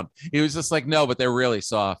back down. He was just like, no, but they're really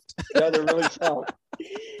soft. Yeah, they're really soft.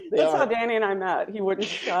 That's how Danny and I met. He wouldn't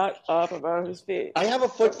shut up about his feet. I have a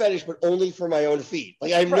foot fetish, but only for my own feet.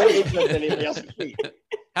 Like, I have no interest in anybody else's feet.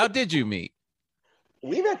 How did you meet?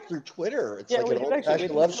 We met through Twitter. It's like an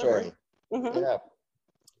old-fashioned love story. Mm-hmm.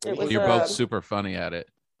 Yeah. You're both super funny at it.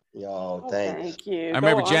 Yo, thanks. Thank you. I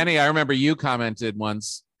remember Jenny. I remember you commented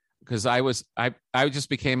once because I just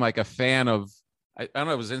became like a fan of. I don't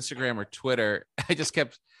know. It was Instagram or Twitter. I just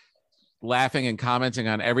kept laughing and commenting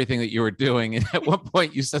on everything that you were doing. And at one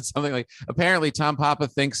point you said something like, apparently Tom Papa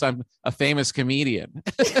thinks I'm a famous comedian.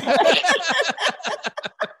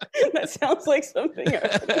 That sounds like something.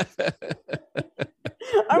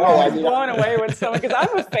 I'm always blown away when someone, because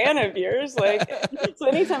I'm a fan of yours. Like, so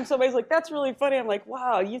anytime somebody's like, that's really funny, I'm like,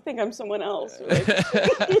 wow, you think I'm someone else. Like,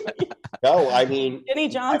 no, I mean, Jenny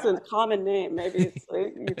Johnson's common name. Maybe it's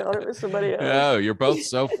like you thought it was somebody else. No, you're both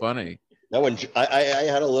so funny. No, when I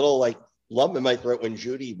had a little like lump in my throat when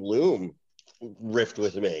Judy Blume riffed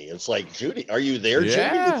with me. It's like, Judy, are you there, Judy?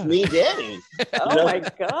 It's me, Danny. Oh my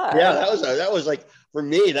God. Yeah, that was like, for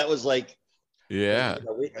me, that was like, yeah.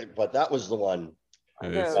 But that was the one.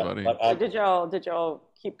 It's funny. Did y'all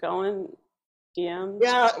keep going? DM?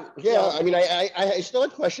 Yeah. I mean, I still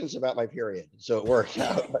had questions about my period, so it worked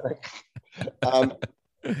out.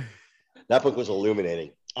 That book was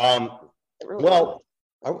illuminating. Well,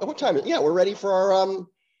 what time? Yeah, we're ready for our.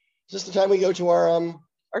 Is this the time we go to our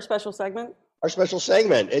special segment? Our special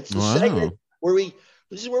segment. It's the segment where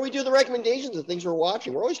this is where we do the recommendations of things we're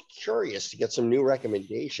watching. We're always curious to get some new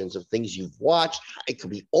recommendations of things you've watched. It could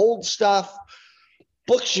be old stuff,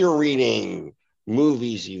 books you're reading,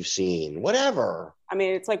 movies you've seen, whatever. I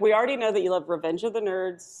mean, it's like we already know that you love Revenge of the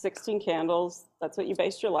Nerds, 16 Candles. That's what you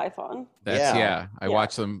based your life on. I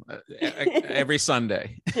watch them every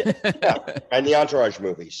Sunday. Yeah, and the Entourage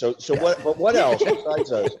movie. So what else besides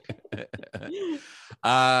those?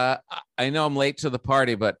 I know I'm late to the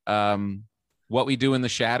party, but What We Do in the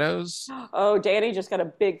Shadows. Oh, Danny just got a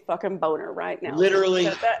big fucking boner right now. Literally.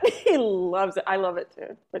 He loves it. I love it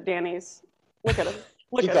too. But Danny's, look at him.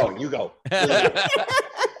 You go.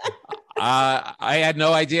 I had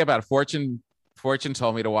no idea about it. Fortune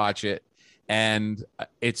told me to watch it, and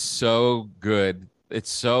it's so good.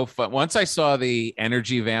 It's so fun. Once I saw the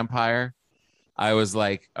energy vampire, I was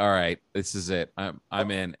like, all right, this is it.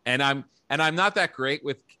 I'm in. And I'm not that great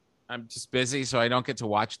with, I'm just busy, so I don't get to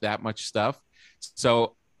watch that much stuff.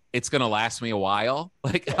 So it's going to last me a while.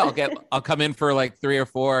 Like I'll come in for like 3 or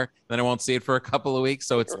 4, then I won't see it for a couple of weeks.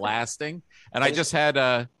 So it's lasting. And I just had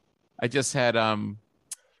what am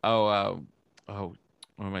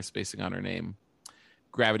I spacing on her name?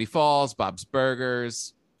 Gravity Falls, Bob's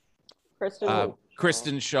Burgers,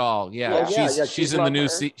 Kristen Shaw. Yeah. She's in the new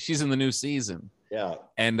she's in the new season. Yeah.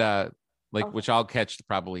 And which I'll catch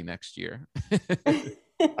probably next year.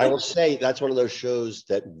 I will say that's one of those shows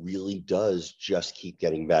that really does just keep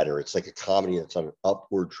getting better. It's like a comedy that's on an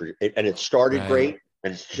upward tree, and it started great,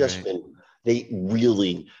 and it's just been, they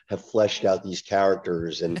really have fleshed out these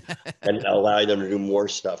characters and allowing them to do more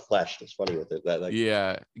stuff fleshed. It's funny with it.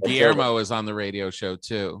 Guillermo is on the radio show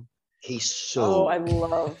too. He's so I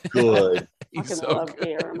love good. I love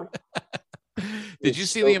Guillermo. Did you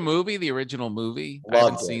see the movie, the original movie? I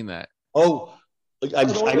haven't seen that. Oh,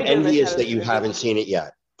 I'm envious that you haven't seen it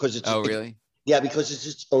yet, because it's really? Yeah, because it's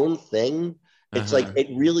its own thing. It's like it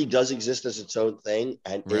really does exist as its own thing,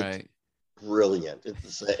 and it's brilliant.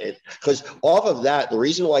 Because off of that, the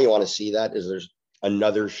reason why you want to see that is there's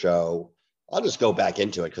another show. I'll just go back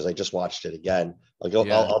into it because I just watched it again.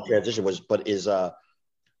 I'll transition. But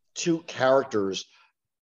 2 characters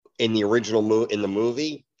in the original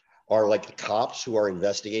movie are like the cops who are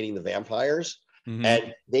investigating the vampires. Mm-hmm.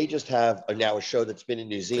 And they just have now a show that's been in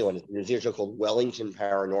New Zealand. It's a New Zealand show called Wellington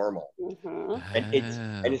Paranormal. Mm-hmm.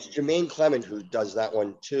 And it's Jermaine Clement who does that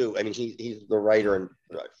one too. I mean, he's the writer and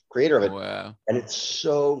creator of it. Wow. And it's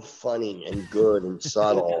so funny and good and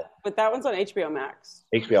subtle. But that one's on HBO Max.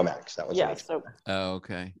 HBO Max. That one's on HBO Max. Oh,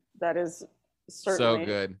 okay. That is certainly so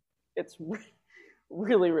good. It's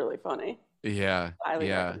really, really funny. Yeah.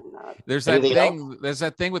 Yeah. There's that thing. There's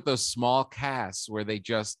that thing with those small casts where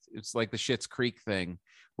it's like the Schitt's Creek thing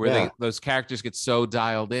where those characters get so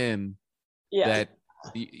dialed in that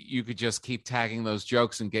you could just keep tagging those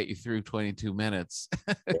jokes and get you through 22 minutes.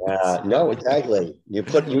 Yeah, no, exactly.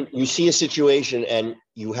 You see a situation and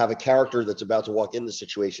you have a character that's about to walk in the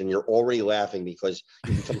situation. You're already laughing because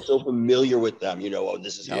you become so familiar with them. You know, oh,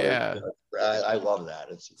 this is how. Yeah. I love that.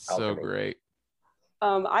 It's so great.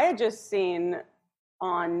 I had just seen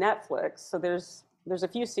on Netflix, so there's a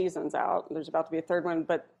few seasons out. There's about to be a 3rd one,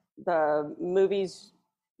 but the movies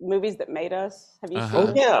that made us. Have you seen?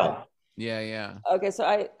 Oh yeah. Yeah. Okay, so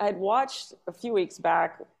I had watched a few weeks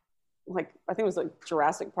back, like I think it was like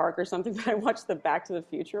Jurassic Park or something, but I watched the Back to the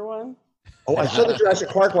Future one. Oh, I saw the Jurassic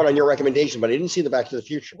Park one on your recommendation, but I didn't see the Back to the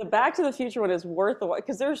Future. The Back to the Future one is worth the watch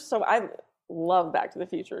because I love Back to the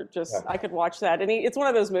Future. I could watch that, and it's one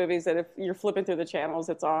of those movies that if you're flipping through the channels,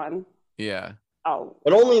 it's on. Yeah. Oh.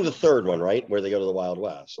 But only the 3rd one, right? Where they go to the Wild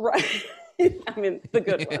West. Right. I mean, the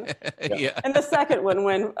good one. Yeah. And the 2nd one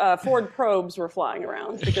when Ford probes were flying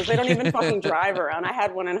around because they don't even fucking drive around. I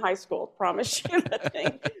had one in high school, promise you. That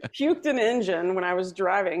thing puked an engine when I was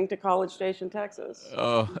driving to College Station, Texas.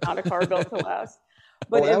 Oh. Not a car built to last.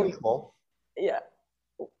 But that would be cool. Yeah.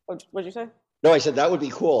 What'd you say? No, I said that would be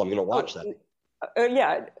cool. I'm going to watch that.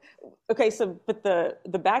 Yeah. Okay, so but the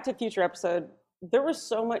Back to the Future episode, there was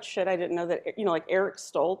so much shit I didn't know that, like Eric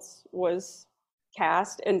Stoltz was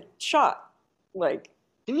cast and shot. Like,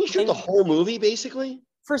 didn't he shoot the whole movie basically?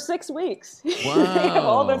 For 6 weeks. Wow. They have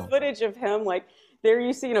all the footage of him. Like there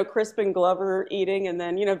you see, Crispin Glover eating, and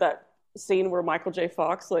then that scene where Michael J.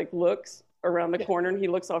 Fox like looks around the corner and he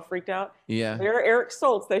looks all freaked out. Yeah. They're Eric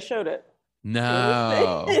Stoltz, they showed it.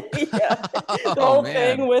 No. The whole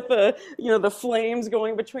thing with the flames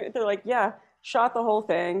going between. They're like, shot the whole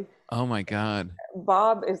thing. Oh my God.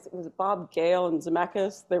 Was it Bob Gale and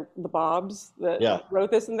Zemeckis, the Bobs that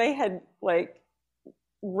wrote this, and they had like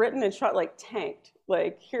written and shot like tanked.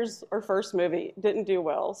 Like, here's our first movie, didn't do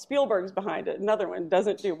well. Spielberg's behind it, another one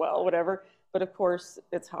doesn't do well, whatever. But of course,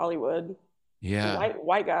 it's Hollywood. Yeah.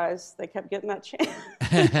 White guys, they kept getting that chance.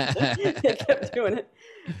 They kept doing it.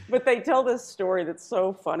 But they tell this story that's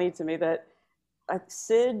so funny to me that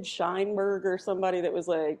Sid Sheinberg or somebody that was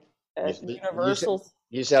like at Universal.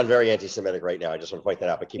 You sound very anti-Semitic right now. I just want to point that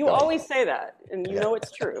out, but keep going. You always say that, and you know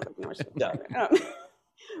it's true.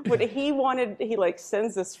 But he like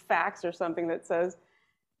sends this fax or something that says,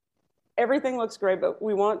 everything looks great, but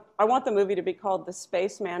I want the movie to be called The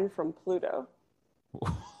Spaceman from Pluto.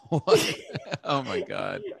 What? Oh my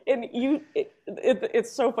God. And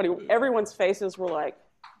it's so funny. Everyone's faces were like,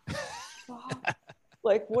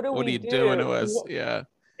 like, what are you doing to us? Yeah.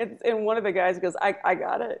 And one of the guys goes, I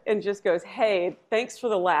got it. And just goes, hey, thanks for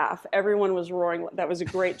the laugh. Everyone was roaring. That was a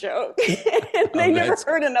great joke. And they never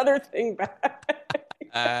heard another thing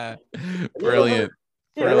back. Brilliant.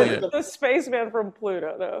 Brilliant. The spaceman from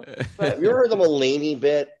Pluto, though. But you ever heard the Mulaney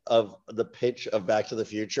bit of the pitch of Back to the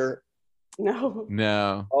Future?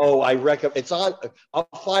 No. Oh, I recommend. It's on. I'll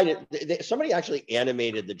find it. Somebody actually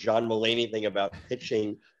animated the John Mulaney thing about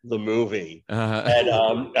pitching the movie,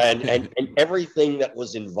 and everything that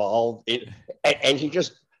was involved. And he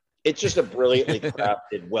just, it's just a brilliantly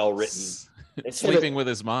crafted, well written. Sleeping with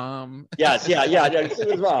his mom. Yes, yeah, sleeping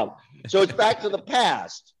with his mom. So it's back to the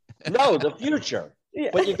past. No, the future. Yeah.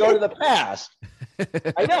 But you go to the past.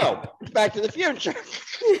 I know. It's Back to the Future.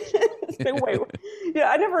 Wait. Yeah,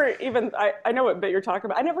 I know what bit you're talking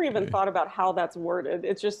about. I never even thought about how that's worded.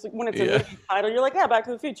 It's just when it's a movie title, you're like, yeah, Back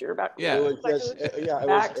to the Future. That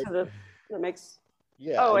makes.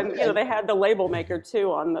 Yeah. Oh, and they had the label maker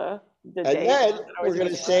too on the and then we're going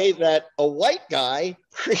to say that a white guy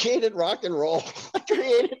created rock and roll,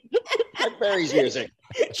 created Chuck Berry's music.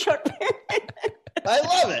 Chuck Berry. I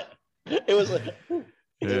love it. It was like,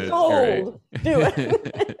 cold. Do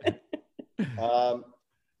it.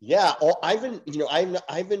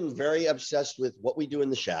 I've been very obsessed with What We Do in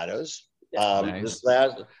the Shadows. Nice.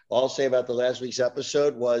 All I'll say about the last week's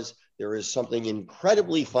episode was there is something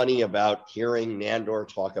incredibly funny about hearing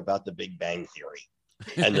Nandor talk about the Big Bang Theory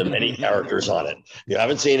and the many characters on it. If you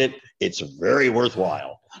haven't seen it, it's very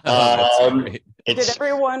worthwhile. Did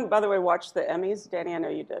everyone, by the way, watch the Emmys? Danny, I know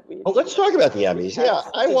you did. Let's talk about the Emmys. Yeah,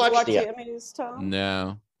 I watched the Emmys, Tom?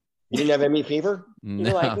 No. You didn't have Emmy fever? No.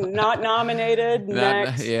 You're like, not nominated,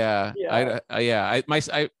 next. Yeah.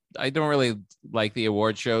 I don't really like the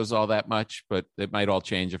award shows all that much, but it might all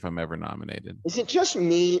change if I'm ever nominated. Is it just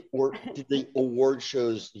me, or did the award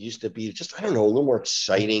shows used to be just, I don't know, a little more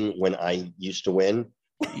exciting when I used to win?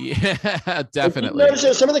 Yeah, definitely.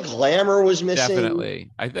 Some of the glamour was missing.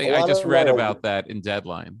 Definitely. I think I just read about that in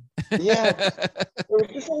Deadline. Yeah. It was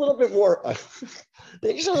just a little bit more,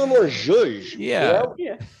 just a little more zhuzh. Yeah.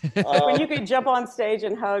 You know? When you could jump on stage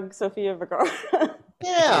and hug Sofia Vergara.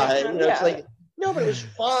 It's like, no, but it was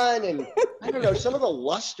fun. And I don't know, some of the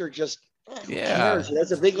luster just,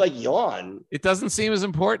 that's a big yawn. It doesn't seem as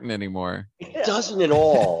important anymore. It doesn't at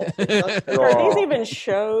all. Are these even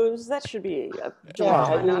shows? That should be a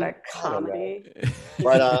drama, not a comedy.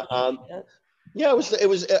 But I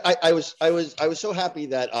was so happy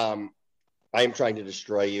that I Am Trying to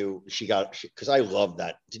Destroy You. Because I love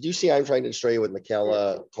that. Did you see I Am Trying to Destroy You with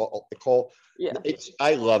Michaela Cole? Yeah.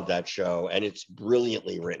 I love that show, and it's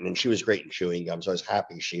brilliantly written, and she was great in Chewing Gum, so I was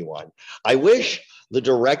happy she won. I wish the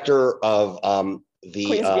director of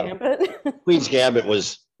Queen's Gambit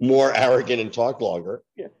was more arrogant and talked longer.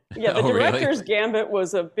 Yeah, the director's Gambit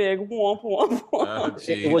was a big womp womp womp.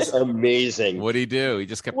 It was amazing. What'd he do? He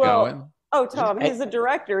just kept going? Oh, Tom, he's the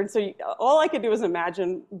director, and so all I could do was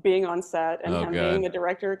imagine being on set and him being the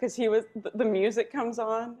director, because the music comes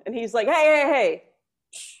on, and he's like, hey,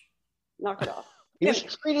 shh, knock it off. He was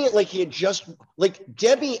treating it like he had just,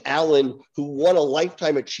 Debbie Allen, who won a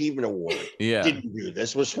Lifetime Achievement Award, didn't do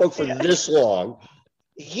this, was spoke for this long.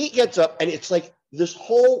 He gets up, and it's like, this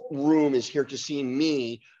whole room is here to see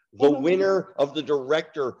me, the winner of the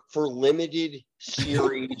director for limited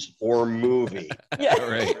series or movie. Yeah.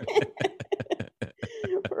 Right.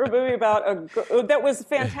 For a movie about that was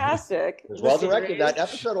fantastic. It was well directed. That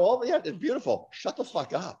episode, it's beautiful. Shut the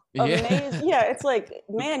fuck up. Amazing. Yeah, it's like,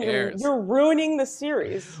 man, you're ruining the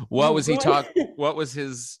series. What was he talking? What was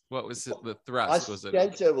the thrust?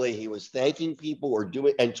 Ostensibly, he was thanking people or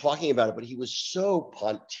doing and talking about it, but he was so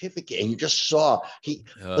pontificate, and you just saw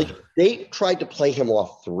they tried to play him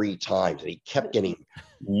off 3 times, and he kept getting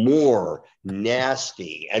more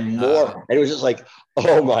nasty and more, and it was just like,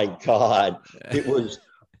 oh my God, it was.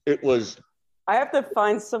 I have to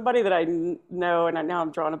find somebody that I know, and now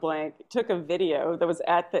I'm drawing a blank, took a video that was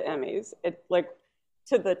at the Emmys,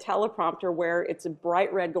 to the teleprompter where it's a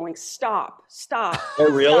bright red going, stop. Oh,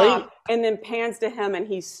 really? Stop, and then pans to him, and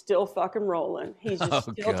he's still fucking rolling. He's just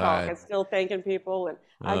still talking, still thanking people. And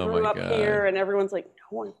I grew up here, and everyone's like,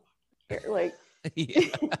 no one cares.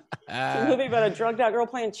 It's a movie about a drugged out girl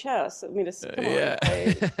playing chess. I mean, come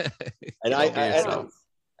on.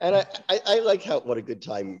 And I like what a good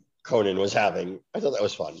time Conan was having. I thought that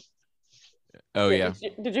was fun. Oh yeah.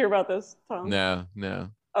 Did you hear about this, Tom? No.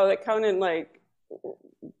 Oh, that Conan, like,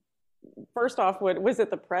 first off, was it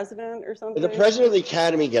the president or something? The president of the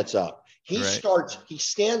Academy gets up. He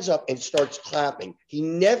stands up and starts clapping. He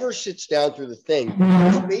never sits down through the thing.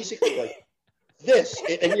 He's basically like this,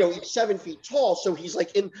 and he's 7 feet tall, so he's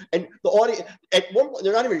like and the audience at one point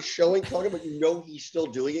they're not even showing Conan, but he's still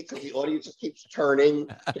doing it because the audience just keeps turning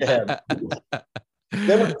to him.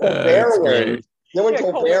 Then when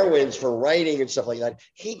Colbert wins for writing and stuff like that,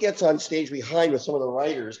 he gets on stage behind with some of the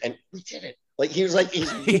writers, and we did it. Like he was like he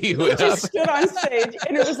just stood on stage,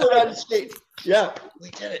 and it was on stage. Yeah, we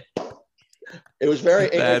did it. It was very.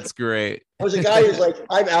 That's great. I was a guy who's like,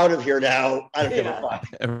 I'm out of here now. I don't give a fuck.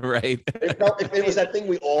 Right. It was that thing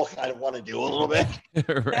we all kind of want to do a little bit.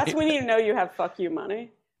 Right. That's when you know you have fuck you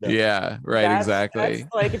money. Yeah. Right. Exactly.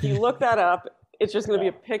 That's like if you look that up, it's just going to be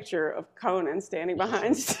a picture of Conan standing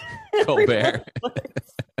behind Colbert.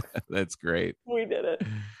 That's great. We did it.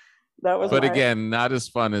 That was. But again, not as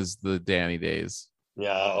fun as the Danny days.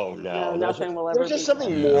 No. Nothing will ever. There's just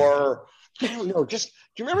something more. I don't know. Just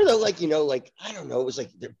do you remember though? Like I don't know. It was like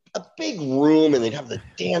a big room, and they'd have the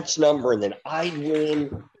dance number, and then I'd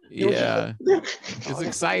win. It's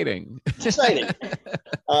exciting. It's exciting.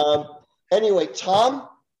 Anyway, Tom,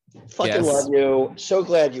 fucking love you. So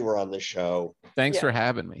glad you were on the show. Thanks for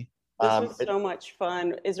having me. This was so much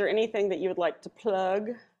fun. Is there anything that you would like to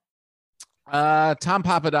plug?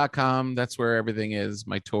 TomPapa.com. That's where everything is.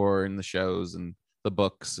 My tour and the shows and the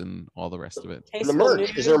books and all the rest of it. The merch.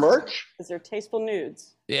 Nudes. Is there merch? Is there tasteful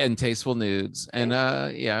nudes? Yeah, and tasteful nudes. And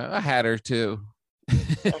a hat or two.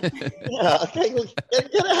 Okay.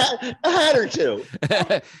 Get a hat or two.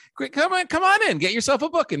 Quick, come on in. Get yourself a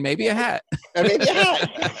book and maybe a hat. Maybe a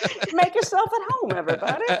hat. Make yourself at home,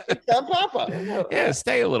 everybody. Tom Papa. Yeah,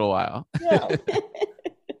 stay a little while. Yeah.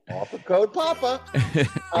 Offer code Papa. And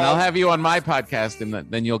I'll have you on my podcast, and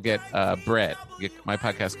then you'll get bread. My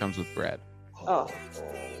podcast comes with bread. Oh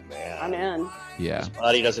man, I'm in. Yeah, this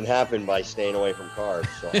body doesn't happen by staying away from carbs,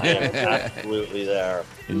 so I am absolutely there.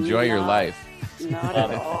 Enjoy your life. Not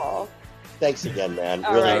at all. Thanks again, man.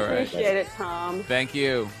 All right, appreciate it, Tom. Thank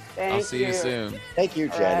you. I'll see you soon. Thank you,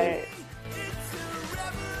 Jenny. Right.